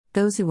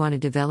Those who want to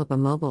develop a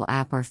mobile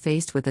app are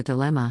faced with a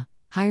dilemma: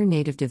 hire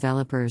native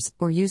developers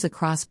or use a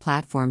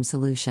cross-platform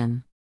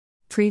solution.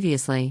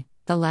 Previously,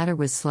 the latter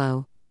was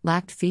slow,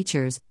 lacked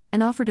features,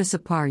 and offered a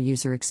subpar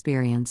user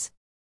experience.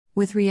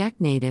 With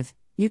React Native,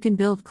 you can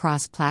build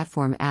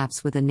cross-platform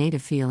apps with a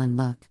native feel and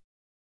look.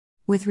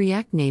 With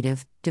React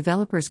Native,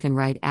 developers can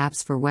write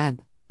apps for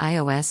web,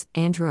 iOS,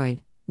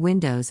 Android,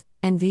 Windows,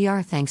 and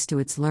VR thanks to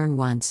its Learn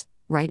Once,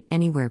 Write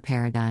Anywhere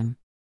paradigm.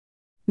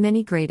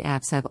 Many great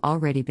apps have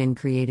already been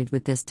created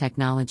with this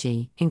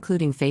technology,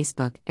 including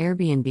Facebook,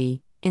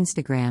 Airbnb,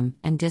 Instagram,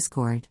 and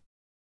Discord.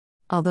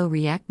 Although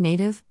React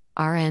Native,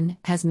 RN,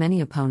 has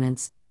many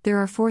opponents, there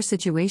are 4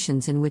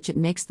 situations in which it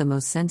makes the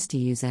most sense to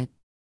use it.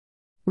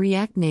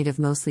 React Native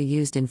mostly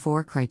used in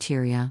 4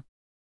 criteria.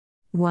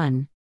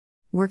 1.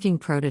 Working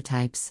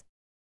prototypes.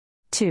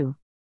 2.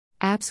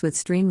 Apps with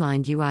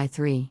streamlined UI.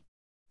 3.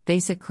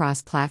 Basic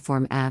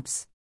cross-platform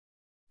apps.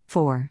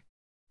 4.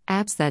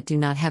 Apps that do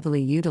not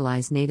heavily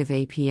utilize native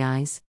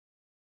APIs.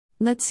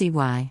 Let's see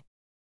why.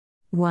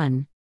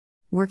 1.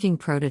 Working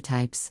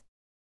prototypes.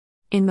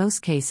 In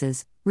most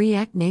cases,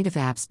 React Native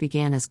apps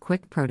began as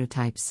quick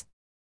prototypes.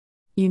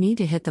 You need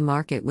to hit the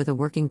market with a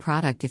working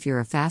product if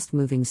you're a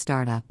fast-moving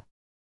startup.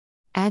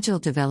 Agile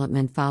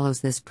development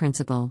follows this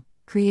principle: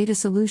 create a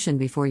solution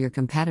before your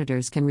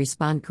competitors can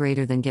respond,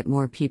 greater than get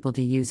more people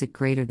to use it,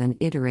 greater than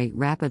iterate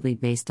rapidly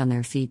based on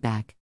their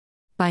feedback.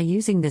 By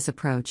using this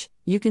approach,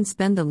 you can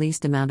spend the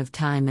least amount of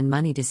time and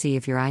money to see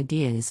if your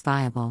idea is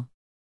viable.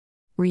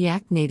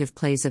 React Native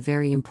plays a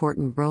very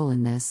important role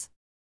in this.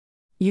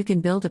 You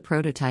can build a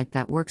prototype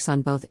that works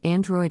on both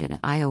Android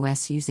and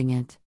iOS using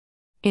it.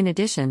 In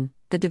addition,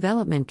 the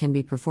development can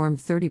be performed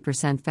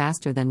 30%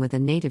 faster than with a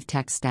native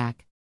tech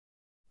stack.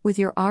 With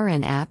your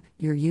RN app,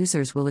 your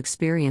users will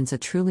experience a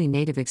truly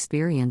native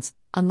experience,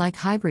 unlike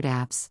hybrid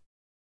apps.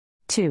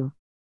 2.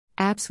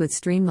 Apps with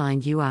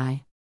streamlined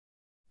UI.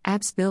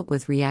 Apps built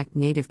with React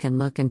Native can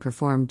look and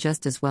perform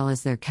just as well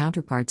as their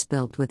counterparts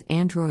built with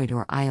Android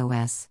or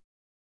iOS.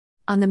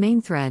 On the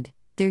main thread,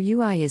 their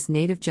UI is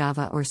native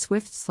Java or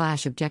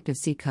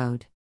Swift/Objective-C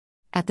code.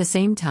 At the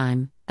same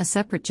time, a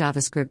separate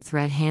JavaScript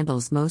thread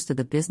handles most of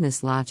the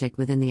business logic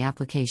within the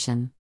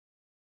application.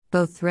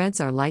 Both threads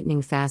are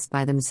lightning fast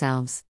by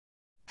themselves.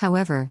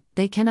 However,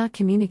 they cannot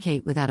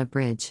communicate without a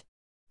bridge.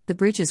 The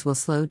bridges will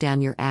slow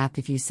down your app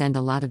if you send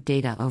a lot of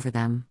data over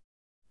them.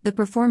 The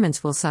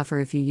performance will suffer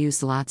if you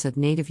use lots of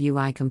native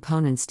UI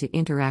components to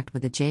interact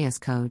with the JS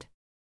code.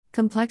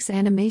 Complex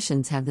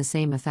animations have the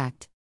same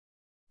effect.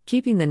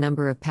 Keeping the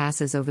number of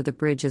passes over the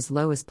bridge as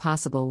low as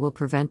possible will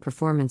prevent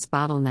performance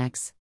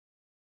bottlenecks.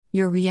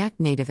 Your React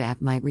Native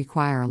app might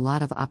require a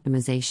lot of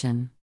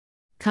optimization.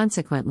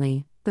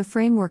 Consequently, the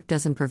framework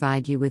doesn't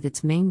provide you with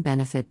its main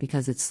benefit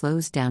because it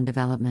slows down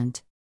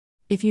development.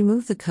 If you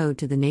move the code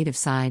to the native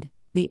side,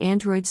 the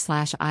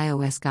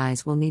Android/iOS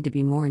guys will need to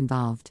be more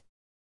involved.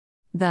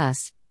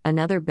 Thus,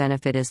 another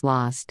benefit is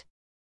lost.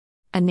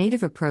 A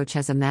native approach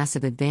has a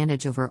massive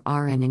advantage over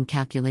RN in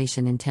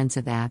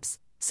calculation-intensive apps,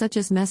 such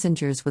as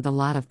messengers with a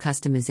lot of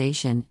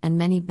customization and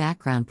many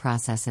background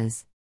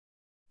processes.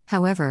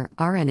 However,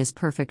 RN is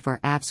perfect for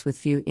apps with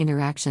few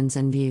interactions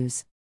and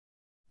views.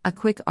 A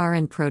quick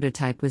RN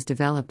prototype was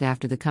developed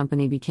after the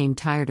company became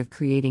tired of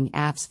creating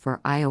apps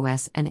for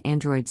iOS and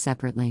Android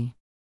separately.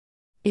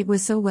 It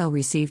was so well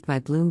received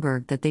by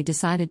Bloomberg that they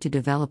decided to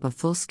develop a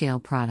full-scale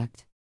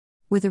product.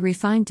 With a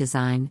refined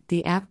design,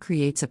 the app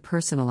creates a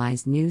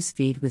personalized news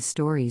feed with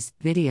stories,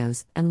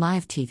 videos, and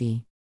live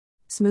TV.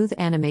 Smooth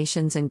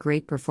animations and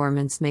great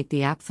performance make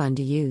the app fun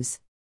to use.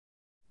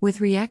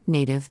 With React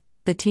Native,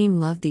 the team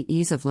loved the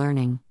ease of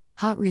learning,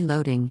 hot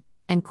reloading,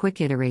 and quick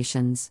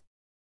iterations.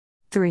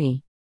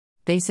 3.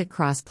 Basic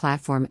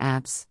cross-platform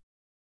apps.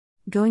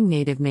 Going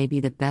native may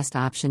be the best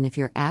option if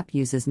your app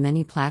uses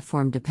many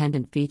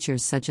platform-dependent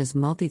features such as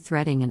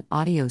multi-threading and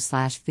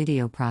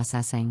audio/video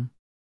processing.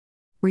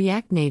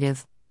 React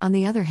Native, on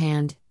the other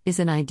hand, is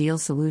an ideal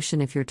solution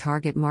if your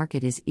target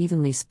market is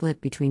evenly split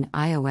between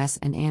iOS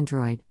and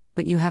Android,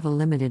 but you have a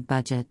limited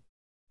budget.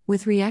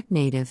 With React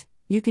Native,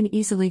 you can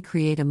easily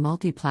create a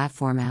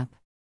multi-platform app.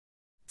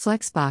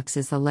 Flexbox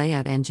is the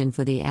layout engine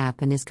for the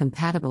app and is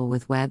compatible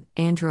with web,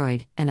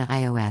 Android, and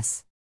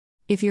iOS.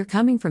 If you're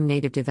coming from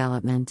native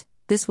development,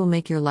 this will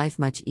make your life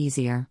much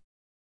easier.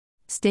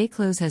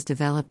 StayClose has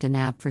developed an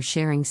app for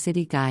sharing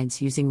city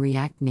guides using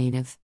React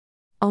Native.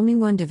 Only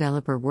one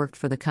developer worked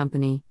for the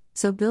company,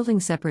 so building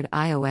separate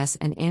iOS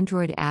and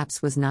Android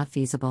apps was not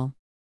feasible.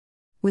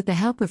 With the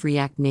help of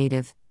React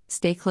Native,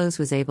 StayClose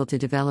was able to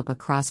develop a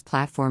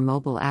cross-platform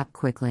mobile app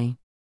quickly.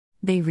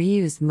 They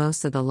reused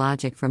most of the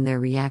logic from their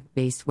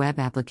React-based web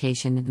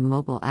application into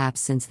mobile apps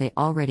since they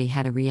already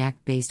had a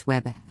React-based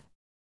web app.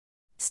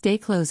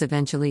 StayClose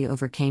eventually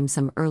overcame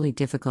some early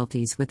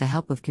difficulties with the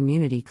help of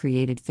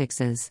community-created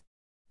fixes.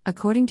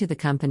 According to the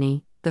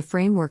company, the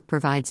framework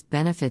provides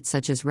benefits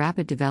such as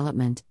rapid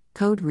development,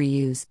 code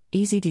reuse,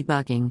 easy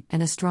debugging,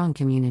 and a strong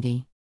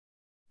community.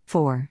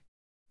 4.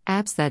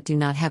 Apps that do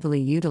not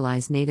heavily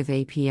utilize native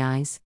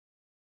APIs.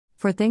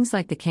 For things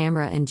like the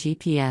camera and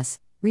GPS,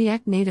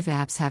 React Native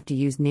apps have to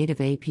use native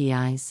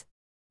APIs.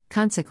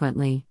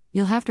 Consequently,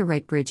 you'll have to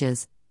write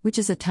bridges, which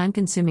is a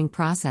time-consuming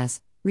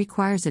process,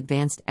 requires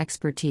advanced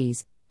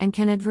expertise, and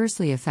can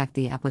adversely affect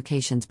the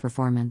application's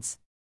performance.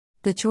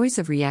 The choice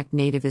of React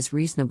Native is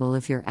reasonable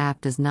if your app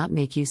does not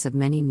make use of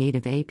many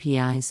native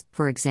APIs,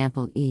 for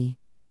example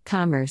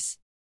e-commerce.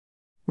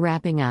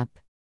 Wrapping up.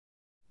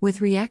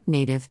 With React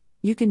Native,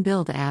 you can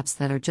build apps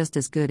that are just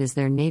as good as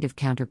their native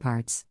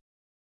counterparts.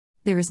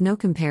 There is no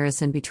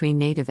comparison between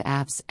native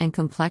apps and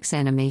complex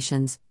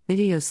animations,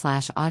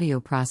 video/audio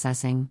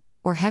processing,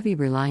 or heavy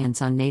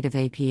reliance on native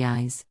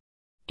APIs.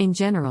 In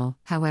general,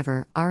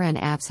 however, RN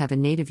apps have a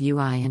native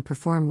UI and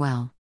perform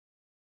well.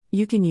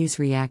 You can use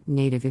React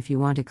Native if you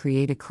want to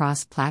create a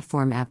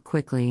cross-platform app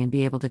quickly and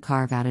be able to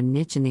carve out a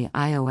niche in the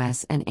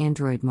iOS and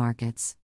Android markets.